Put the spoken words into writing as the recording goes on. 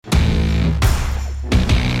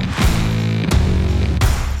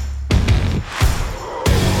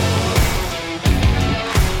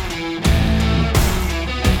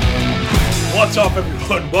What's up,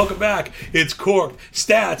 everyone? Welcome back. It's Corked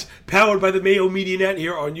Stats, powered by the Mayo Media Net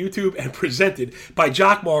here on YouTube and presented by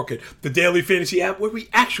Jock Market, the daily fantasy app where we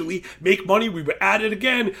actually make money. We were at it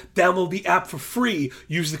again. Download the app for free.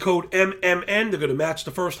 Use the code MMN. They're going to match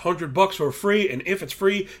the first $100 for free, and if it's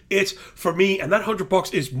free, it's for me. And that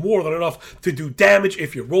 $100 is more than enough to do damage.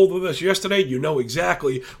 If you rolled with us yesterday, you know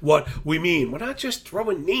exactly what we mean. We're not just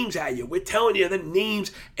throwing names at you. We're telling you the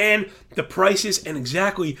names and the prices and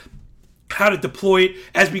exactly how to deploy it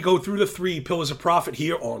as we go through the 3 pillars of profit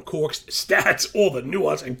here on Corked Stats. All the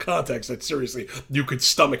nuance and context that seriously you could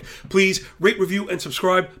stomach. Please rate, review, and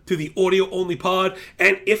subscribe to the audio-only pod.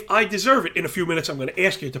 And if I deserve it, in a few minutes, I'm going to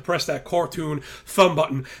ask you to press that cartoon thumb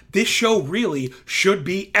button. This show really should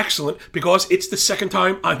be excellent because it's the second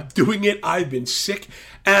time I'm doing it. I've been sick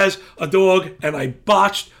as a dog, and I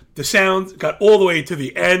botched the sound, got all the way to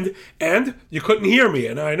the end, and you couldn't hear me.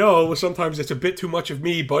 And I know sometimes it's a bit too much of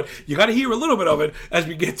me, but you got to hear a little bit of it as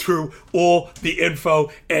we get through all the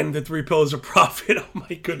info and the 3 pillars of profit. Oh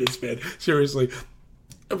my goodness, man. Seriously.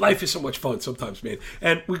 Life is so much fun sometimes, man.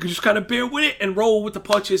 And we can just kind of bear with it and roll with the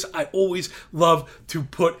punches. I always love to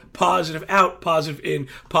put positive out, positive in,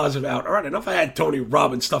 positive out. All right, enough of that Tony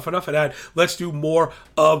Robbins stuff. Enough of that. Let's do more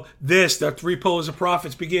of this. The 3 pillars of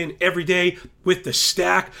profits begin every day with the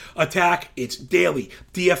stack attack. It's daily.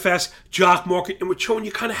 DFS, Jock Market, and we're showing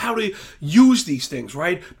you kind of how to use these things,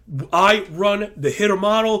 right? I run the hitter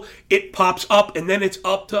model. It pops up, and then it's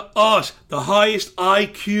up to us, the highest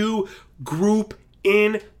IQ group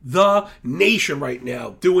in the nation right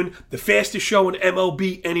now, doing the fastest show in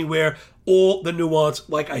MLB anywhere. All the nuance,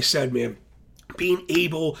 like I said, man, being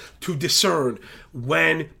able to discern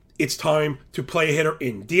when it's time to play a hitter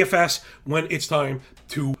in DFS, when it's time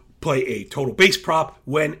to play a total base prop,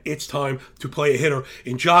 when it's time to play a hitter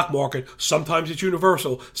in Jock Market. Sometimes it's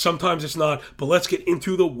universal, sometimes it's not, but let's get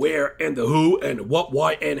into the where and the who and what,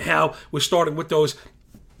 why, and how. We're starting with those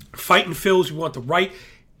fighting fills. We want the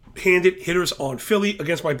right-handed hitters on Philly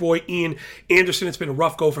against my boy Ian Anderson. It's been a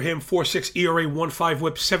rough go for him. 4.6 ERA, 1.5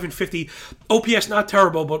 whip, 750. OPS not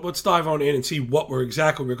terrible, but let's dive on in and see what we're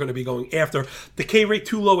going to be going after. The K rate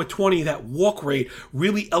too low at 20. That walk rate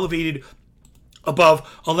really elevated above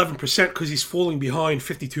 11% because he's falling behind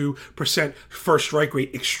 52% first strike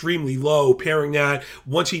rate, extremely low. Pairing that,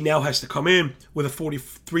 once he now has to come in with a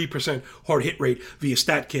 43% hard hit rate via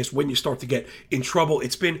StatCast when you start to get in trouble.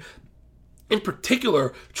 It's been, in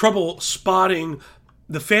particular, trouble spotting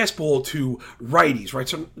the fastball to righties, right?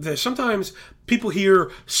 So sometimes people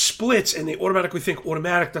hear splits and they automatically think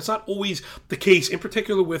automatic. That's not always the case, in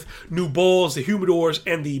particular with new balls, the humidors,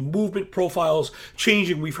 and the movement profiles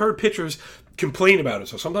changing. We've heard pitchers complain about it.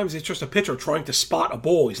 So sometimes it's just a pitcher trying to spot a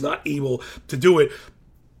ball. He's not able to do it.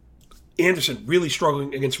 Anderson really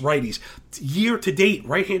struggling against righties. Year to date,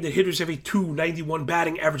 right-handed hitters have a 291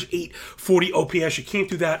 batting average, 840 OPS. You can't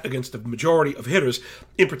do that against the majority of hitters.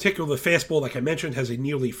 In particular, the fastball, like I mentioned, has a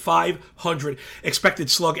nearly 500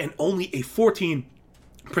 expected slug and only a 14%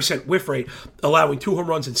 whiff rate, allowing 2 home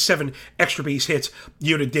runs and 7 extra base hits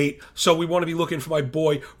year to date. So we want to be looking for my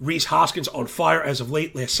boy Rhys Hoskins on fire as of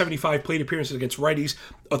late. Last 75 plate appearances against righties,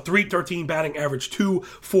 a 313 batting average,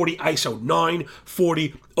 240 ISO,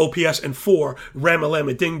 940 OPS, and 4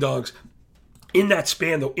 Ramalama Ding Dongs. In that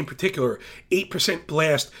span, though, in particular, 8%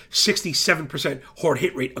 blast, 67% hard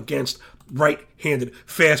hit rate against right-handed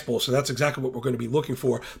fastball. So that's exactly what we're going to be looking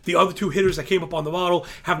for. The other 2 hitters that came up on the model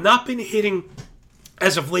have not been hitting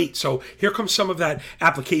as of late. So here comes some of that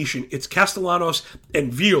application. It's Castellanos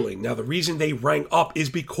and Vierling. Now, the reason they rank up is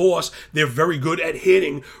because they're very good at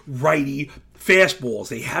hitting righty fastballs.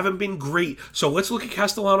 They haven't been great. So let's look at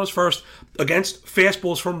Castellanos first against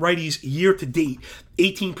fastballs from righties year to date.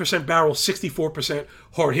 18% barrel, 64%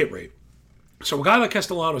 hard hit rate. So a guy like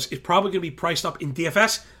Castellanos is probably going to be priced up in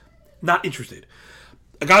DFS. Not interested.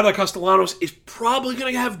 A guy like Castellanos is probably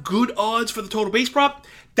going to have good odds for the total base prop.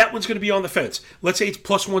 That one's going to be on the fence. Let's say it's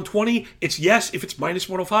plus 120. It's yes. If it's minus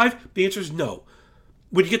 105, the answer is no.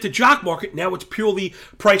 When you get to Jock Market, now it's purely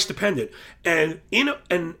price dependent. And in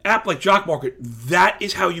an app like Jock Market, that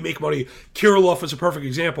is how you make money. Kirilloff is a perfect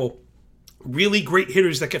example. Really great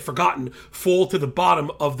hitters that get forgotten fall to the bottom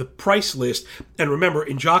of the price list. And remember,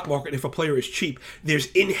 in Jock Market, if a player is cheap, there's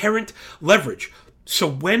inherent leverage. So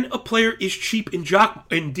when a player is cheap in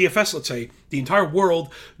DFS, let's say, the entire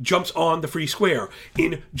world jumps on the free square.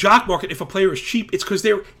 In Jock Market, if a player is cheap, it's because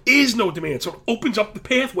there is no demand. So it opens up the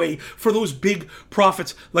pathway for those big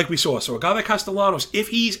profits like we saw. So a guy like Castellanos, if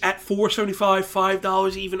he's at $4.75,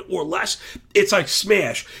 $5 even or less, it's like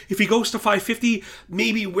smash. If he goes to $5.50,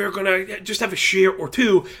 maybe we're going to just have a share or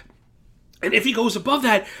two. And if he goes above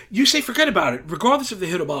that, you say forget about it. Regardless of the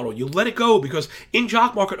hitter model, you let it go because in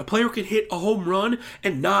jock market, a player can hit a home run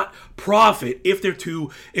and not profit if they're too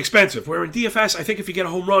expensive. Where in DFS, I think if you get a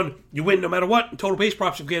home run, you win no matter what. In total base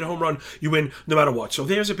props, if you get a home run, you win no matter what. So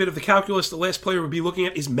there's a bit of the calculus. The last player we'll be looking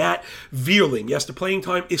at is Matt Vierling. Yes, the playing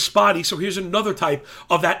time is spotty, so here's another type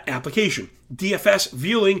of that application. DFS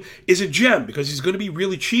Vierling is a gem because he's going to be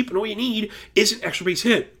really cheap, and all you need is an extra base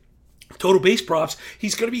hit. Total base props,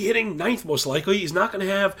 he's going to be hitting ninth most likely. He's not going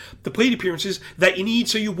to have the plate appearances that you need,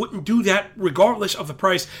 so you wouldn't do that regardless of the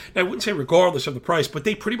price. Now, I wouldn't say regardless of the price, but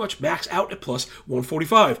they pretty much max out at plus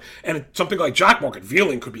 145. And something like Jock Market,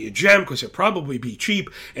 Vierling could be a gem because he'll probably be cheap,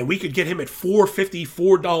 and we could get him at $4.50,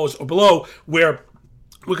 $4 or below, where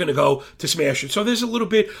we're going to go to smash it. So there's a little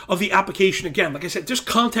bit of the application again. Like I said, this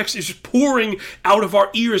context is just pouring out of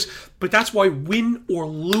our ears, but that's why win or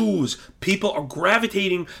lose, people are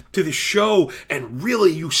gravitating to the show, and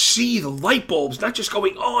really you see the light bulbs not just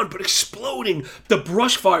going on, but exploding, the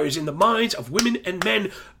brush fires in the minds of women and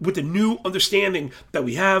men with the new understanding that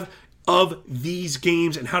we have of these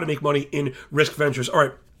games and how to make money in risk ventures. All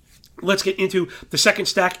right. Let's get into the second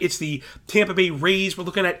stack. It's the Tampa Bay Rays. We're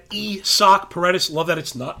looking at Isaac Paredes. Love that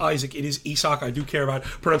it's not Isaac. It is Isaac. I do care about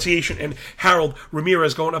pronunciation. And Harold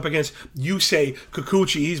Ramirez going up against Yusei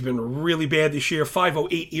Kikuchi. He's been really bad this year.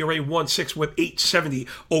 5.08 ERA, 1.6 whip, 870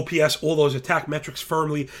 OPS. All those attack metrics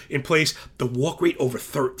firmly in place. The walk rate over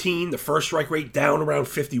 13. The first strike rate down around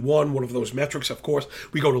 51. One of those metrics, of course,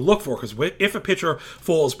 we go to look for because if a pitcher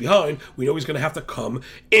falls behind, we know he's going to have to come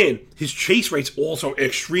in. His chase rate's also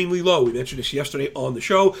extremely low. We mentioned this yesterday on the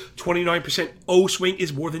show. 29% O swing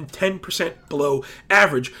is more than 10% below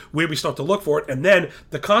average where we start to look for it. And then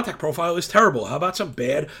the contact profile is terrible. How about some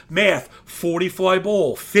bad math? 40 fly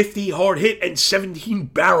ball, 50 hard hit, and 17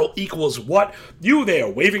 barrel equals what? You there,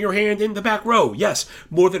 waving your hand in the back row. Yes,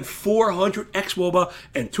 more than 400 xWOBA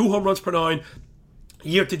and 2 home runs per 9.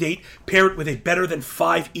 Year to date, paired with a better than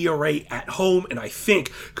 5 ERA at home, and I think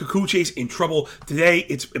Kikuchi's in trouble today.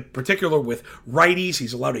 It's in particular with righties.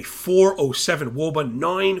 He's allowed a 4.07 WOBA,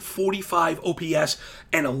 9.45 OPS,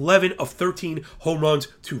 and 11 of 13 home runs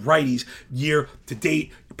to righties year to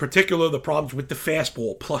date. In particular, the problems with the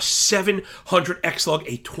fastball, plus 700 X-Lug,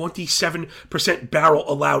 a 27%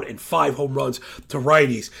 barrel allowed, and 5 home runs to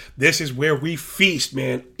righties. This is where we feast,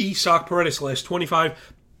 man. Isaac Paredes last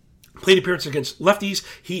 25 plate appearance against lefties.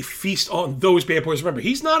 He feasts on those bad boys. Remember,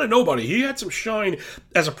 he's not a nobody. He had some shine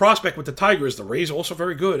as a prospect with the Tigers. The Rays are also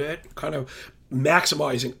very good at kind of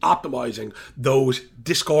maximizing, optimizing those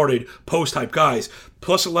discarded post-type guys.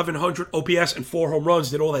 Plus 1,100 OPS and 4 home runs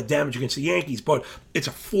did all that damage against the Yankees, but it's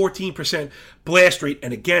a 14% blast rate,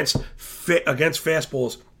 and against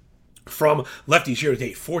fastballs from lefties year to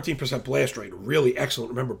date, 14% blast rate, really excellent.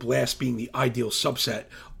 Remember, blast being the ideal subset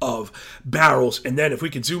of barrels. And then if we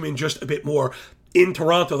could zoom in just a bit more, in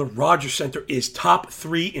Toronto, the Rogers Center is top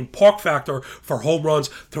 3 in park factor for home runs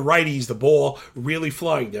to righties. The ball really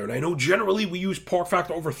flying there. And I know generally we use park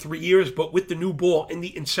factor over 3 years, but with the new ball and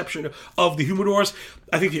the inception of the humidors,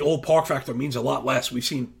 I think the old park factor means a lot less. We've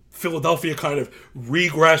seen Philadelphia kind of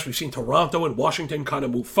regress. We've seen Toronto and Washington kind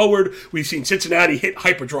of move forward. We've seen Cincinnati hit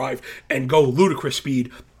hyperdrive and go ludicrous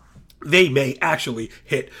speed. They may actually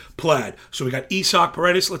hit plaid. So we got Isaac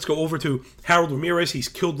Paredes. Let's go over to Harold Ramirez. He's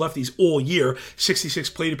killed lefties all year. 66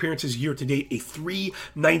 plate appearances year to date. A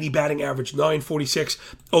 390 batting average, 946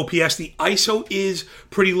 OPS. The ISO is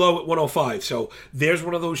pretty low at 105. So there's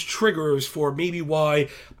one of those triggers for maybe why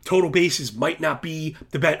total bases might not be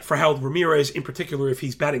the bet for Harold Ramirez, in particular if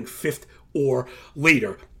he's batting 5th or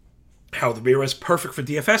later. Harold Ramirez, perfect for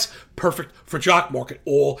DFS, perfect for jock market.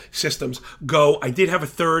 All systems go. I did have a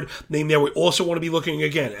third name there. We also want to be looking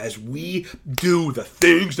again as we do the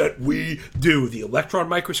things that we do. The electron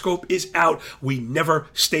microscope is out. We never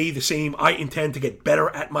stay the same. I intend to get better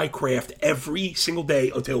at my craft every single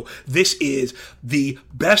day until this is the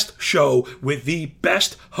best show with the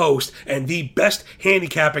best host and the best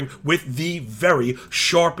handicapping with the very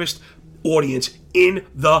sharpest audience in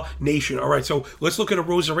the nation. All right, so let's look at a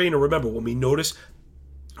Rosarena. Remember, when we notice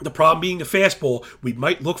the problem being the fastball, we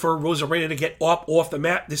might look for a Rosarena to get off the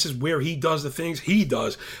mat. This is where he does the things he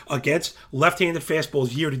does against left-handed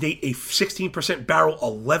fastballs year to date. A 16% barrel,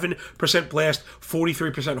 11% blast,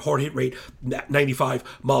 43% hard hit rate, 95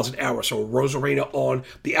 miles an hour. So Rosarena on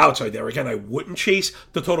the outside there. Again, I wouldn't chase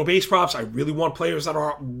the total base props. I really want players that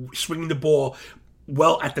are swinging the ball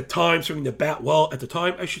well at the time, swinging the bat well at the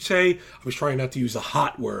time, I should say. I was trying not to use the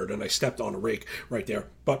hot word, and I stepped on a rake right there.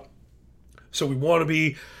 But so we want to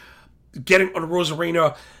be getting on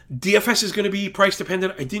Rosarena. DFS is going to be price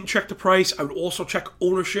dependent. I didn't check the price. I would also check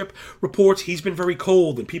ownership reports. He's been very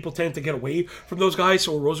cold, and people tend to get away from those guys,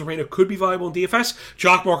 so Rosarena could be viable in DFS.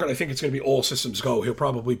 Jock market, I think it's going to be all systems go. He'll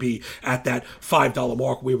probably be at that $5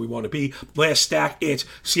 mark where we want to be. Last stack, it's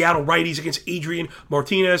Seattle righties against Adrian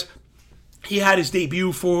Martinez. He had his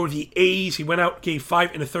debut for the A's. He went out, gave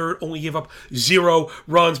 5 1/3, only gave up 0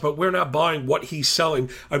 runs, but we're not buying what he's selling.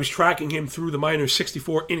 I was tracking him through the minors,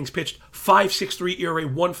 64 innings pitched, 5.63 ERA,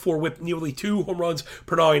 1.4 whip, nearly 2 home runs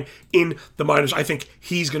per 9 in the minors. I think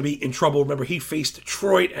he's going to be in trouble. Remember, he faced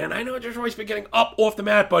Detroit, and I know Detroit's been getting up off the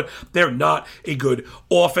mat, but they're not a good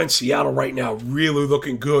offense. Seattle right now really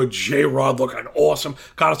looking good. J-Rod looking awesome.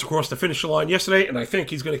 Got us across the finish line yesterday, and I think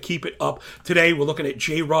he's going to keep it up today. We're looking at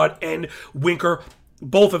J-Rod and Winker.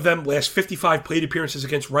 Both of them last 55 plate appearances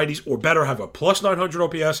against righties or better, have a plus 900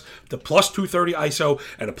 OPS, the plus 230 ISO,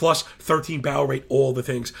 and a plus 13 barrel rate, all the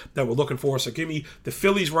things that we're looking for. So give me the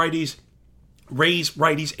Phillies righties, Rays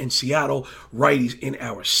righties, and Seattle righties in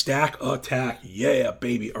our stack attack. Yeah,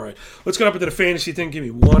 baby. All right, let's get up into the fantasy thing. Give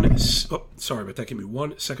me one. Sorry about that. Give me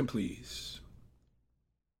 1 second, please.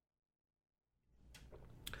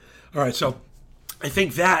 All right, so I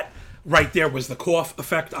think that right there was the cough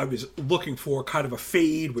effect I was looking for, kind of a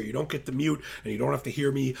fade where you don't get the mute and you don't have to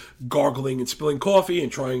hear me gargling and spilling coffee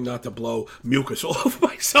and trying not to blow mucus all over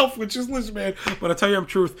myself, which is, listen, man, when I tell you I'm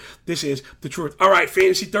truth, this is the truth. All right,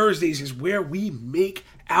 Fantasy Thursdays is where we make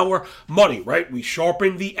our money, right? We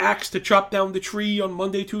sharpen the axe to chop down the tree on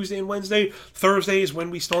Monday, Tuesday, and Wednesday. Thursday is when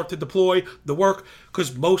we start to deploy the work,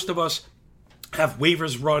 because most of us have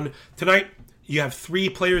waivers run tonight. You have 3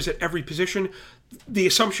 players at every position. The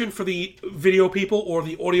assumption for the video people or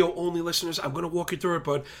the audio-only listeners, I'm going to walk you through it,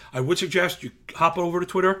 but I would suggest you hop over to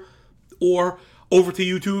Twitter or over to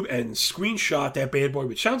YouTube and screenshot that bad boy,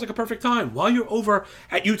 which sounds like a perfect time. While you're over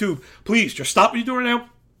at YouTube, please just stop what you're doing now.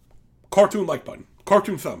 Cartoon like button.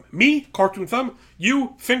 Cartoon thumb. Me, cartoon thumb.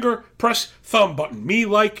 You, finger, press thumb button. Me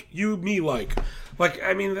like, you, me like. Like,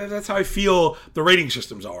 I mean, that's how I feel the rating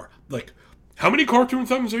systems are. Like, how many cartoon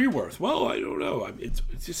thumbs are you worth? Well, I don't know. It's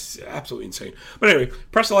just absolutely insane. But anyway,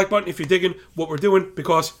 press the like button if you're digging what we're doing,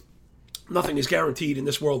 because nothing is guaranteed in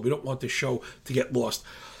this world. We don't want this show to get lost.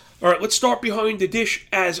 All right, let's start behind the dish.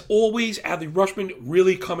 As always, Adley Rutschman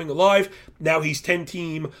really coming alive. Now he's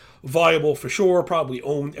 10-team viable for sure, probably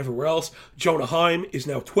owned everywhere else. Jonah Heim is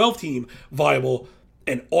now 12-team viable,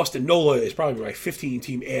 and Austin Nola is probably my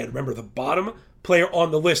 15-team ad. Remember, the bottom player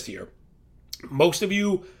on the list here. Most of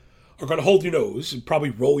you are going to hold your nose and probably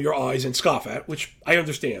roll your eyes and scoff at, which I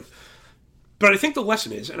understand. But I think the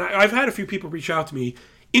lesson is, and I've had a few people reach out to me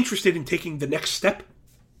interested in taking the next step,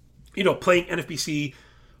 playing NFBC,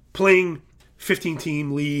 playing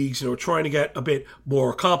 15-team leagues, trying to get a bit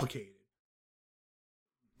more complicated.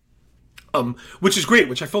 Which is great,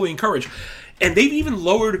 which I fully encourage. And they've even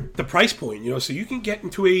lowered the price point, so you can get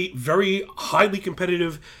into a very highly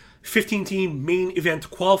competitive 15-team main event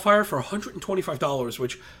qualifier for $125,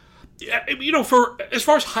 which, for as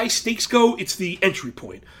far as high stakes go, it's the entry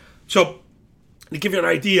point. So, to give you an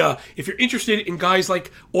idea, if you're interested in guys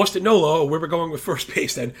like Austin Nola, or where we're going with first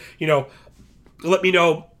base, then, let me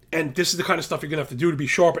know. And this is the kind of stuff you're going to have to do to be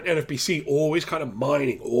sharp at NFBC, always kind of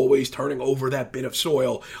mining, always turning over that bit of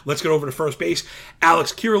soil. Let's get over to first base.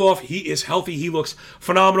 Alex Kirilloff, he is healthy. He looks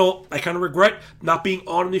phenomenal. I kind of regret not being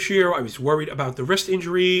on this year. I was worried about the wrist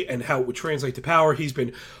injury and how it would translate to power. He's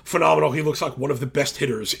been phenomenal. He looks like one of the best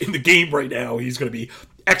hitters in the game right now. He's going to be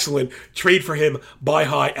excellent. Trade for him. Buy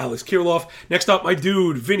high, Alex Kirilloff. Next up, my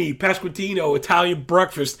dude, Vinny Pasquantino, Italian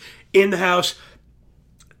Breakfast, in the house.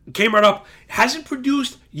 Came right up, hasn't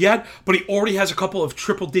produced yet, but he already has a couple of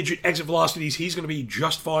triple-digit exit velocities. He's going to be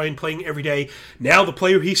just fine playing every day. Now the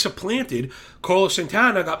player he supplanted, Carlos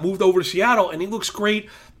Santana, got moved over to Seattle, and he looks great.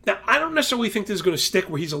 Now, I don't necessarily think this is going to stick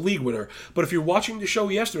where he's a league winner, but if you're watching the show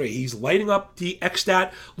yesterday, he's lighting up the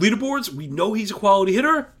XStat leaderboards. We know he's a quality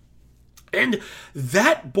hitter. And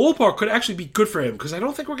that ballpark could actually be good for him, because I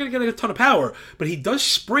don't think we're going to get a ton of power, but he does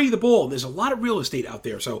spray the ball, and there's a lot of real estate out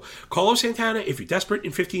there. So Carlos Santana, if you're desperate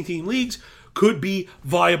in 15-team leagues, could be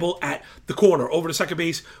viable at the corner. Over to second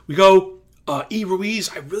base, we go. E. Ruiz,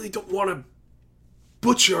 I really don't want to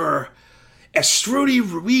butcher Estrudi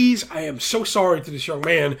Ruiz. I am so sorry to this young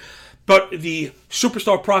man, but the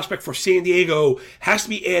superstar prospect for San Diego has to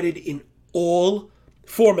be added in all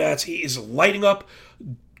formats. He is lighting up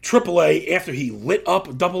AAA after he lit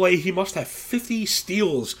up AA. He must have 50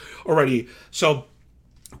 steals already. So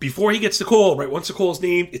before he gets the call, right, once the call is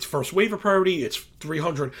named, it's first waiver priority, it's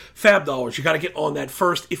 $300 fab dollars. You got to get on that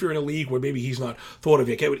first if you're in a league where maybe he's not thought of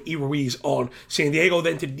yet. Get with E. Ruiz on San Diego,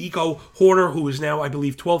 then to Nico Hoerner, who is now, I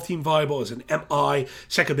believe, 12-team viable as an MI,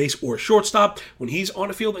 second base, or shortstop. When he's on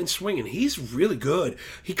the field and swinging, he's really good.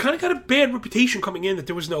 He kind of got a bad reputation coming in that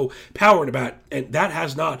there was no power in the bat, and that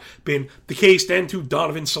has not been the case. Then to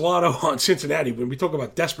Donovan Solano on Cincinnati. When we talk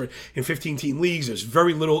about desperate in 15-team leagues, there's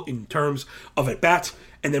very little in terms of at-bats.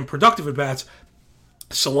 And then productive at-bats.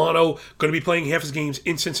 Solano going to be playing half his games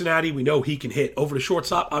in Cincinnati. We know he can hit. Over to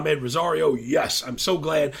shortstop, Ahmed Rosario. Yes, I'm so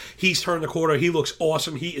glad he's turned the corner. He looks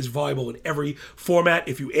awesome. He is viable in every format.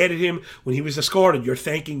 If you added him when he was discarded, you're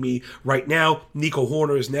thanking me right now. Nico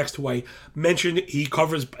Hoerner is next, who I mentioned. He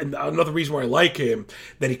covers, and another reason why I like him,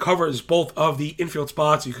 that he covers both of the infield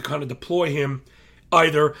spots. You can kind of deploy him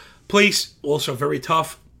either place. Also very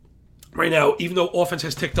tough. Right now, even though offense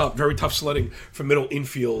has ticked up, very tough sledding for middle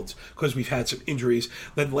infields because we've had some injuries.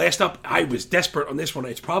 Then last up, I was desperate on this one.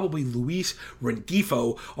 It's probably Luis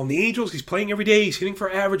Rengifo. On the Angels, he's playing every day. He's hitting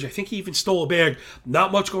for average. I think he even stole a bag.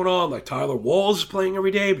 Not much going on. Like Tyler Walls is playing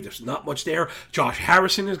every day, but there's not much there. Josh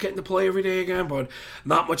Harrison is getting to play every day again, but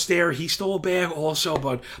not much there. He stole a bag also,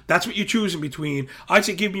 but that's what you choose in between. I'd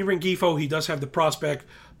say give me Rengifo. He does have the prospect,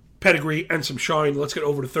 pedigree, and some shine. Let's get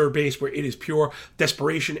over to third base, where it is pure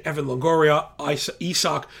desperation. Evan Longoria,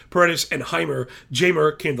 Isaac Paredes, and Jamer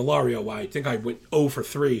Candelario. I think I went 0 for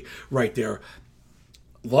 3 right there.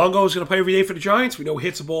 Longo is going to play every day for the Giants. We know he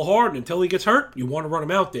hits the ball hard, and until he gets hurt, you want to run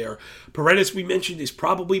him out there. Paredes, we mentioned, is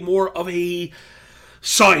probably more of a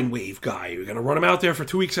sine wave guy. You're going to run him out there for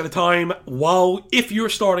 2 weeks at a time. While if you're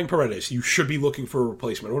starting Paredes, you should be looking for a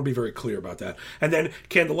replacement. I want to be very clear about that. And then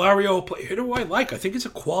Candelario, a hitter who I like. I think it's a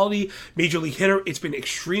quality major league hitter. It's been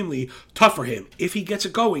extremely tough for him. If he gets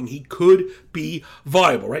it going, he could be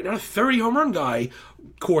viable. Right, not a 30 home run guy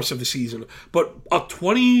course of the season, but a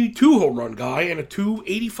 22 home run guy and a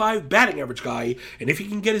 285 batting average guy. And if he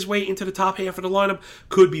can get his way into the top half of the lineup,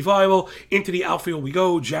 could be viable. Into the outfield we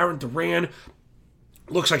go. Jarren Duran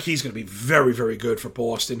looks like he's going to be very, very good for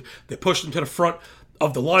Boston. They pushed him to the front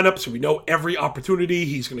of the lineup, so we know every opportunity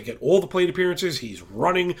he's going to get all the plate appearances. He's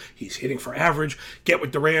running. He's hitting for average. Get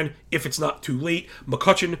with Duran if it's not too late.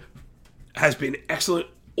 McCutchen has been excellent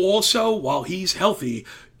also while he's healthy.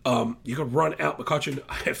 You can run out McCutchen.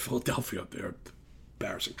 I have Philadelphia up there.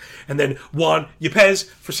 Embarrassing. And then Juan Yepez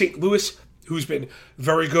for St. Louis, who's been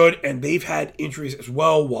very good, and they've had injuries as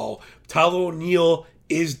well. While Tyler O'Neill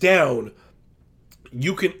is down,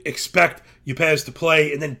 you can expect Yepez to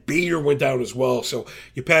play, and then Bader went down as well. So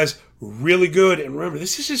Yepez, really good. And remember,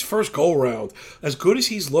 this is his first go-around. As good as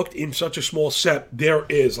he's looked in such a small set, there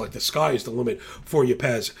is, like, the sky is the limit for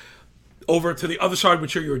Yepez. Over to the other side,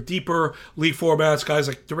 which are your deeper league formats, guys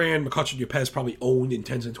like Duran, McCutchen, Yepez probably owned in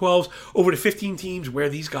 10s and 12s. Over to 15 teams where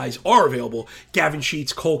these guys are available, Gavin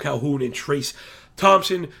Sheets, Cole Calhoun, and Trace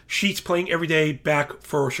Thompson. Sheets playing every day back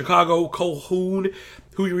for Chicago. Calhoun,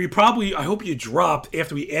 who you probably, I hope you dropped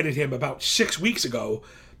after we added him about 6 weeks ago,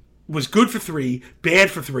 was good for 3,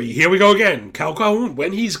 bad for 3. Here we go again. Cal Calhoun,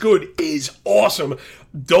 when he's good, is awesome.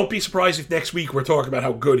 Don't be surprised if next week we're talking about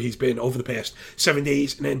how good he's been over the past 7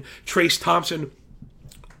 days. And then Trace Thompson,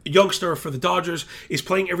 youngster for the Dodgers, is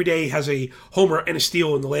playing every day, has a homer and a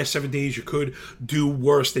steal in the last 7 days. You could do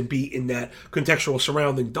worse than be in that contextual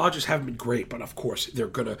surrounding. Dodgers haven't been great, but of course they're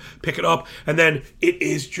going to pick it up. And then it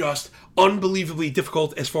is just unbelievably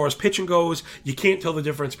difficult as far as pitching goes. You can't tell the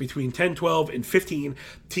difference between 10, 12, and 15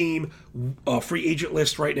 team free agent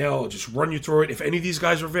list right now. I'll just run you through it. If any of these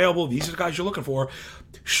guys are available, these are the guys you're looking for.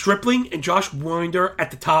 Stripling and Josh Winder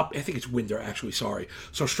at the top. I think it's Winder, actually, sorry.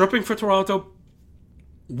 So Stripling for Toronto,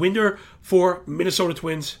 Winder for Minnesota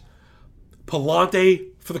Twins, Palante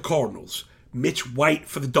for the Cardinals, Mitch White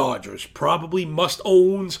for the Dodgers. Probably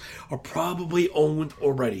must-owns are probably owned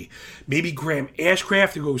already. Maybe Graham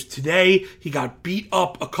Ashcraft, who goes today. He got beat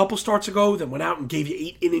up a couple starts ago, then went out and gave you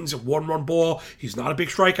 8 innings of one-run ball. He's not a big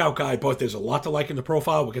strikeout guy, but there's a lot to like in the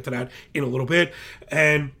profile. We'll get to that in a little bit.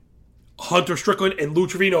 And Hunter Strickland and Lou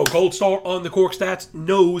Trevino, Gold Star on the Cork Stats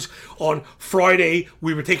knows on Friday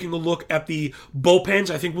we were taking a look at the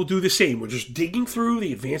bullpens. I think we'll do the same. We're just digging through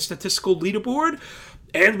the advanced statistical leaderboard,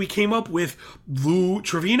 and we came up with Lou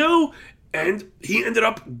Trevino, and he ended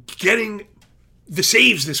up getting the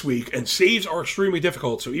saves this week, and saves are extremely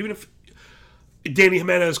difficult. So even if Danny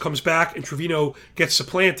Jimenez comes back and Trevino gets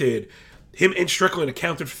supplanted, him and Strickland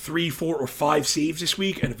accounted for 3, 4, or 5 saves this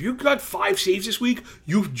week. And if you got 5 saves this week,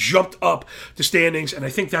 you've jumped up the standings. And I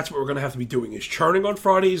think that's what we're going to have to be doing, is churning on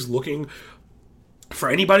Fridays, looking for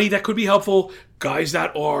anybody that could be helpful. Guys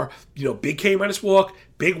that are, big K minus walk,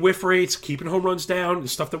 big whiff rates, keeping home runs down, the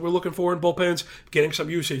stuff that we're looking for in bullpens, getting some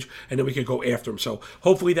usage, and then we can go after them. So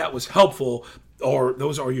hopefully that was helpful. Or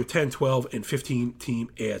those are your 10, 12, and 15 team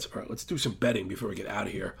ads. All right, let's do some betting before we get out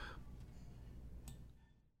of here.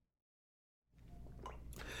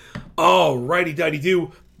 All righty,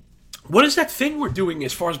 do. What is that thing we're doing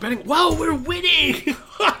as far as betting? Wow, we're winning!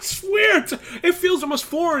 I swear, it feels almost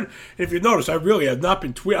foreign. And if you notice, I really have not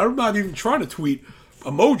been tweeting. I'm not even trying to tweet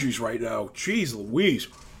emojis right now. Jeez Louise.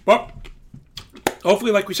 But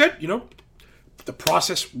hopefully, like we said, the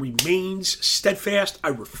process remains steadfast. I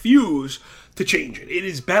refuse to change it. It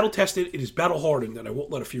is battle-tested. It is battle-hardened, and I won't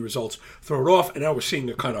let a few results throw it off. And now we're seeing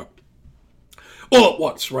a kind of all at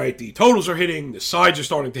once, right? The totals are hitting, the sides are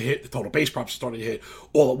starting to hit, the total base props are starting to hit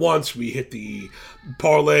all at once. We hit the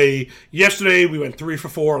parlay yesterday. We went 3 for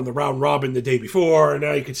 4 on the round robin the day before, and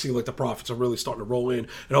now you can see like the profits are really starting to roll in,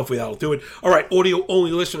 and hopefully that'll do it. All right,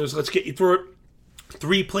 audio-only listeners, let's get you through it.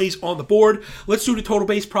 3 plays on the board. Let's do the total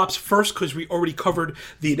base props first because we already covered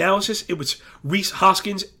the analysis. It was Rhys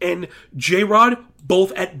Hoskins and J-Rod,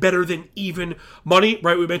 both at better than even money,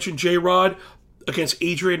 right? We mentioned J-Rod against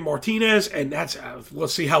Adrian Martinez, and that's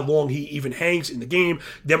let's see how long he even hangs in the game.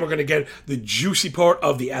 Then we're going to get the juicy part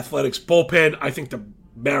of the Athletics bullpen. I think the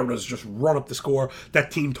Mariners just run up the score. That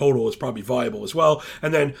team total is probably viable as well.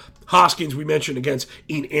 And then Hoskins, we mentioned against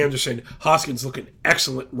Ian Anderson. Hoskins looking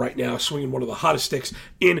excellent right now, swinging one of the hottest sticks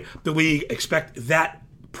in the league. Expect that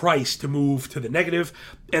price to move to the negative.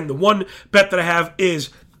 And the one bet that I have is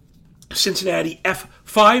Cincinnati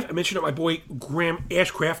F5. I mentioned it, my boy Graham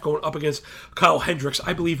Ashcraft going up against Kyle Hendricks.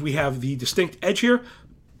 I believe we have the distinct edge here.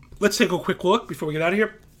 Let's take a quick look before we get out of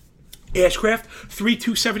here. Ashcraft,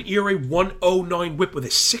 3.27 ERA, 109 whip with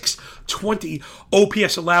a 620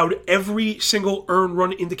 OPS allowed. Every single earned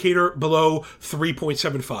run indicator below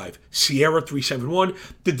 3.75. Sierra, 3.71.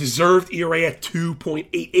 The deserved ERA at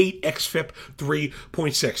 2.88. XFIP,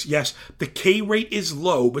 3.6. Yes, the K rate is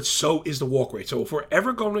low, but so is the walk rate. So if we're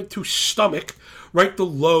ever going to stomach, right, the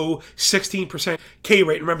low 16% K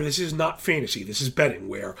rate, remember, this is not fantasy. This is betting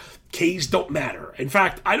where Ks don't matter. In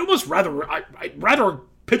fact, I'd rather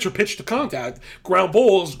pitcher pitch to contact, ground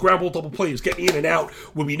ball double plays, getting in and out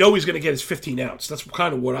when we know he's going to get his 15 outs. That's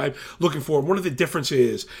kind of what I'm looking for. One of the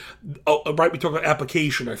differences, right, we talk about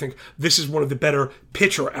application. I think this is one of the better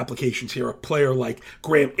pitcher applications here, a player like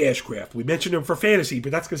Graham Ashcraft. We mentioned him for fantasy,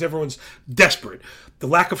 but that's because everyone's desperate. The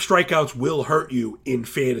lack of strikeouts will hurt you in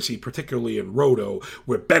fantasy, particularly in Roto,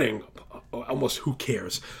 where betting, almost who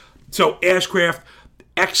cares. So Ashcraft,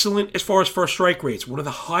 excellent as far as first strike rates. One of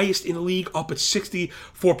the highest in the league, up at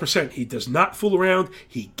 64%. He does not fool around.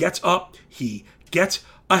 He gets up. He gets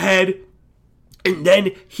ahead. And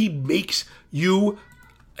then he makes you...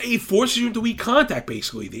 He forces you into weak contact,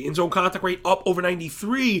 basically. The in-zone contact rate up over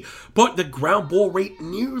 93, but the ground ball rate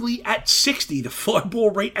nearly at 60. The fly ball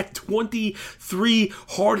rate at 23.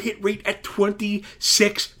 Hard hit rate at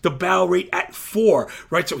 26. The barrel rate at 4,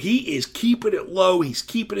 right? So he is keeping it low. He's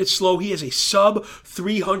keeping it slow. He has a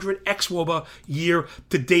sub-300 xWOBA year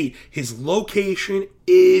to date. His location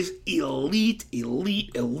is elite.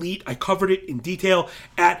 I covered it in detail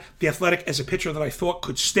at The Athletic as a pitcher that I thought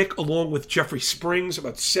could stick along with Jeffrey Springs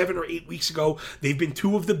about 7 or 8 weeks ago. They've been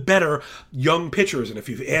 2 of the better young pitchers, and if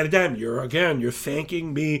you've added them, you're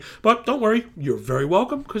thanking me. But don't worry, you're very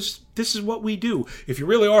welcome, because this is what we do. If you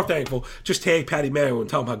really are thankful, just tag Patty Mayo and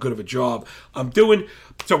tell him how good of a job I'm doing.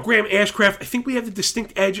 So Graham Ashcraft, I think we have the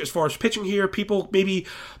distinct edge as far as pitching here. People maybe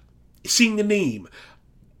seeing the name.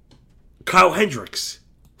 Kyle Hendricks,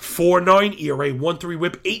 4.9 ERA, 1.3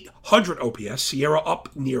 whip, 800 OPS. Sierra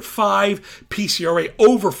up near 5. PCRA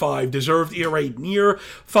over 5. Deserved ERA near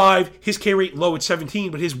 5. His K rate low at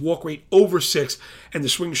 17, but his walk rate over 6. And the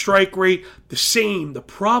swing strike rate the same. The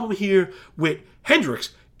problem here with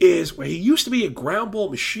Hendricks is where he used to be a ground ball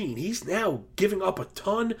machine, he's now giving up a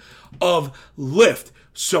ton of lift.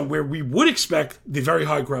 So where we would expect the very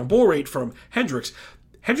high ground ball rate from Hendricks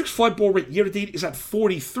fly ball rate year-to-date is at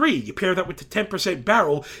 43. You pair that with the 10%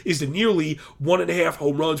 barrel is the nearly 1.5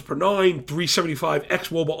 home runs per 9, 375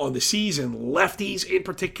 xWOBA on the season. Lefties in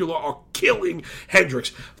particular are killing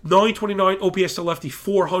Hendricks. 929 OPS to lefty,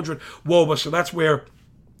 400 WOBA, so that's where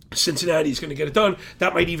Cincinnati is going to get it done.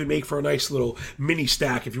 That might even make for a nice little mini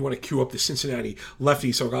stack if you want to queue up the Cincinnati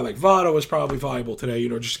lefty. So a guy like Votto is probably viable today,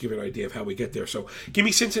 just to give you an idea of how we get there. So give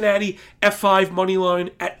me Cincinnati, F5 money line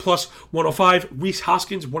at plus 105. Rhys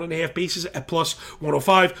Hoskins, 1.5 bases at plus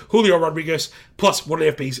 105. Julio Rodriguez, plus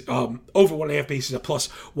 1.5 bases, over 1.5 bases at plus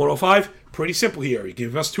 105. Pretty simple here. You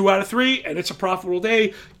give us 2 out of 3, and it's a profitable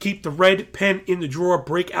day. Keep the red pen in the drawer,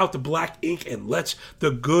 break out the black ink, and let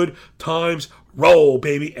the good times roll,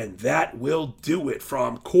 baby. And that will do it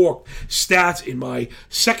from Cork Stats in my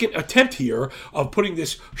second attempt here of putting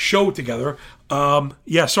this show together.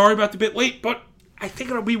 Sorry about the bit late, but I think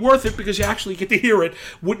it'll be worth it because you actually get to hear it.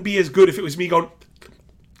 Wouldn't be as good if it was me going.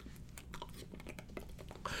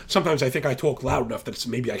 Sometimes I think I talk loud enough that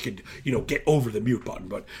maybe I could, get over the mute button.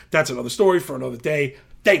 But that's another story for another day.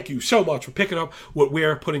 Thank you so much for picking up what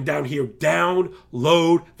we're putting down here.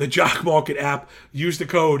 Download the Jock Market app. Use the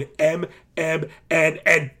code MMN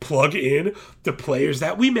and plug in the players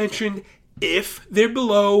that we mentioned if they're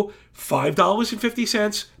below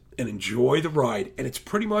 $5.50 and enjoy the ride. And it's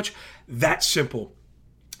pretty much that simple.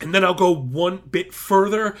 And then I'll go one bit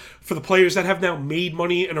further for the players that have now made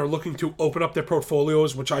money and are looking to open up their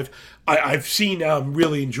portfolios, which I've seen now. I'm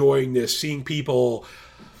really enjoying this, seeing people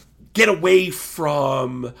get away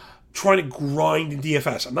from trying to grind in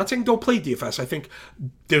DFS. I'm not saying don't play DFS. I think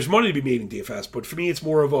there's money to be made in DFS, but for me it's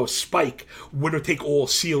more of a spike, winner-take-all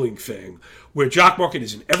ceiling thing, where Jock Market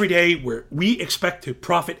is an everyday, where we expect to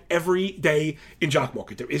profit every day in Jock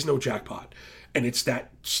Market. There is no jackpot. And it's that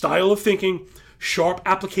style of thinking, sharp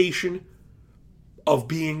application of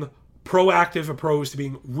being proactive opposed to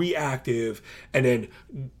being reactive, and then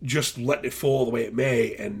just letting it fall the way it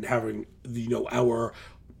may, and having our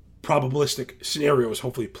probabilistic scenarios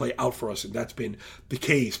hopefully play out for us, and that's been the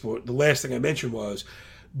case. But the last thing I mentioned was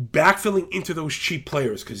backfilling into those cheap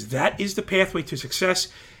players, because that is the pathway to success,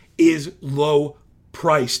 is low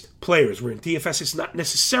priced players, where in DFS it's not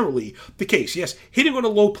necessarily the case. Yes, hitting on a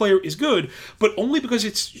low player is good, but only because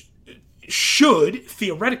it's should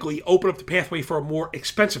theoretically open up the pathway for a more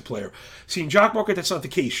expensive player. See, in Jock Market, that's not the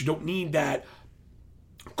case. You don't need that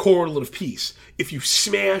correlative piece. If you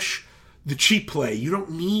smash the cheap play, you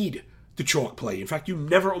don't need the chalk play. In fact, you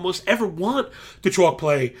never almost ever want the chalk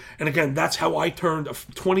play. And again, that's how I turned a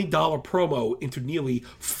 $20 promo into nearly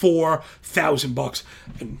 $4,000.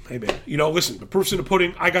 And hey man, listen, the proof's in the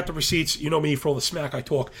pudding. I got the receipts. You know me, for all the smack I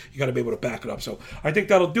talk, you got to be able to back it up. So I think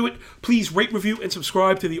that'll do it. Please rate, review, and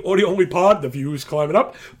subscribe to the audio-only pod. The views climbing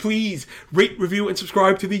up. Please rate, review, and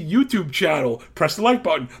subscribe to the YouTube channel. Press the like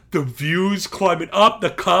button. The views climbing up. The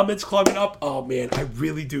comments climbing up. Oh man, I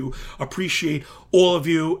really do appreciate all of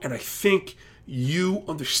you, and I think you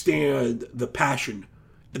understand the passion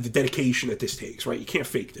and the dedication that this takes, right? You can't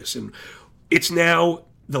fake this. And it's now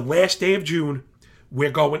the last day of June.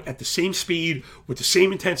 We're going at the same speed, with the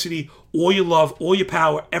same intensity, all your love, all your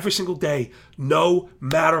power, every single day, no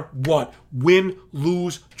matter what. Win,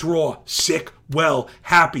 lose, draw, sick, well,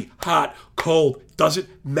 happy, hot, cold, doesn't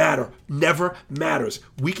matter. Never matters.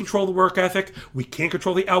 We control the work ethic. We can't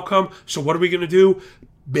control the outcome. So what are we going to do?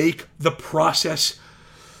 Make the process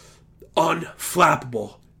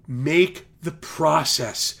unflappable. Make the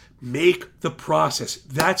process.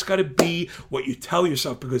 That's got to be what you tell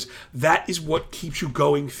yourself, because that is what keeps you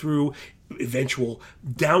going through eventual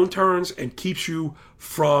downturns and keeps you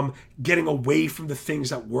from getting away from the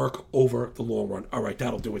things that work over the long run. All right,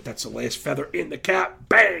 that'll do it. That's the last feather in the cap.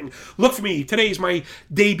 Bang! Look for me. Today is my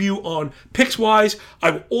debut on PicksWise.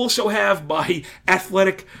 I will also have my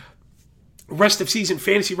athletic rest of season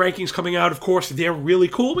fantasy rankings coming out. Of course, they're really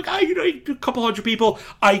cool. We got a couple hundred people.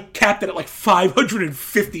 I capped it at like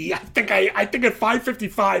 550. I think at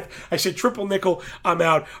 555 I said triple nickel. I'm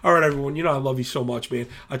out. All right, everyone. I love you so much, man.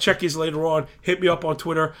 I'll check you later on. Hit me up on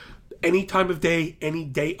Twitter. Any time of day, any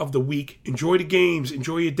day of the week. Enjoy the games.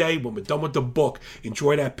 Enjoy your day. When we're done with the book,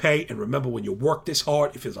 enjoy that pay. And remember, when you work this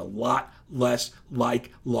hard, it feels a lot less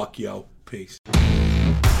like luck, yo. Peace.